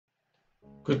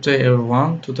Good day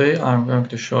everyone. Today I'm going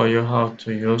to show you how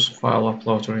to use file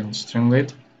uploader in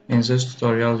Streamlit. In this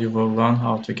tutorial you will learn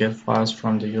how to get files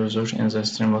from the user in the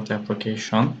Streamlit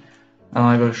application, and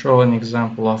I will show an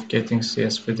example of getting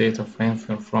CSV data frame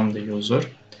from the user.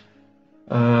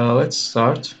 Let's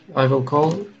start. I will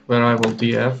call variable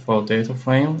df for data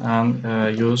frame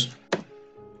and use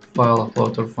file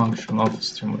uploader function of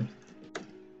Streamlit.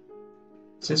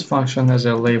 This function has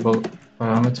a label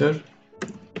parameter.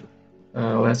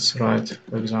 Let's write,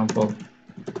 for example,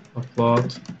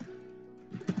 upload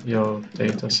your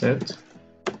dataset,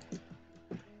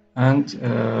 and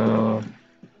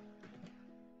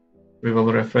we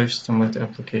will refresh Streamlit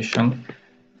application.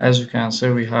 As you can see,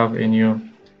 we have a new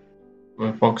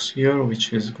box here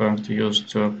which is going to use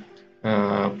to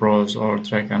browse or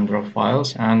drag and drop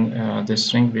files, and the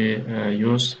string we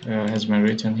use has been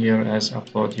written here as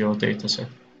upload your dataset.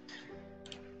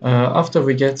 After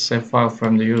we get a file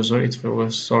from the user, it will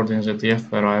be stored in the df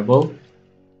variable.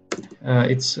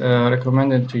 It's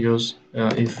recommended to use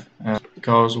if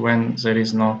because when there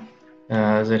is not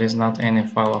any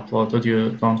file uploaded,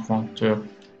 you don't want to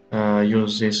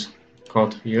use this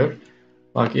code here.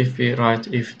 Like if we write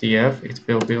if df, it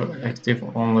will be active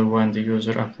only when the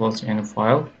user uploads any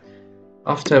file.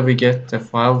 After we get the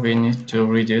file, we need to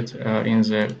read it in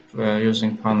the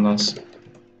using pandas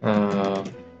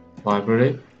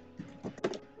library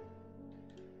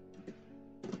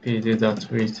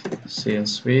pd.read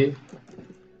csv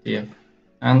df,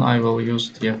 and I will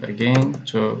use df again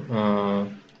to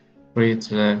read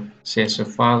the CSV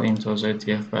file into the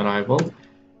df variable,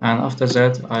 and after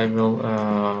that I will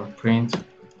print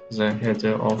the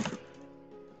header of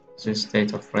this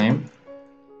data frame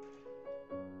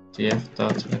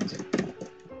df.read.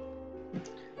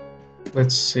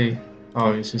 Let's see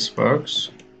how this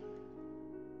works.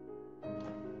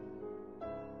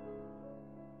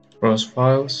 Browse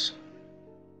files.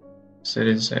 There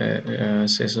is a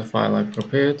CSV file I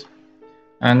prepared,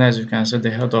 and as you can see, the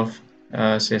head of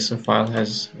CSV file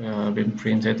has been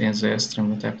printed in the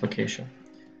Streamlit application.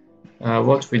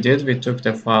 What we did, we took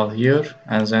the file here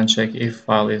and then check if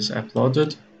file is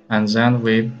uploaded, and then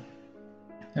we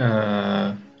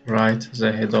write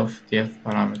the head of df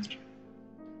parameter.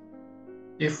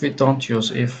 If we don't use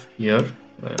if here,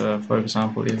 for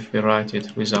example, if we write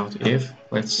it without if,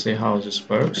 let's see how this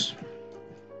works.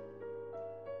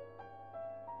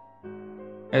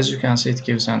 As you can see, it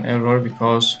gives an error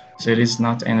because there is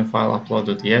not any file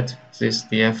uploaded yet. This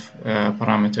df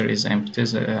parameter is empty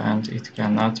and it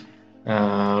cannot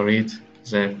read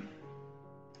the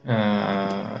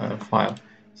file.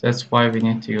 That's why we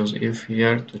need to use if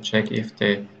here to check if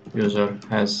the user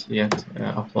has yet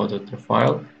uploaded the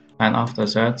file, and after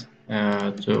that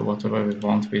do whatever we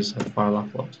want with the file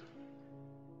upload.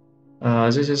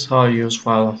 This is how you use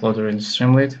file uploader in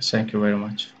Streamlit. Thank you very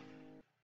much.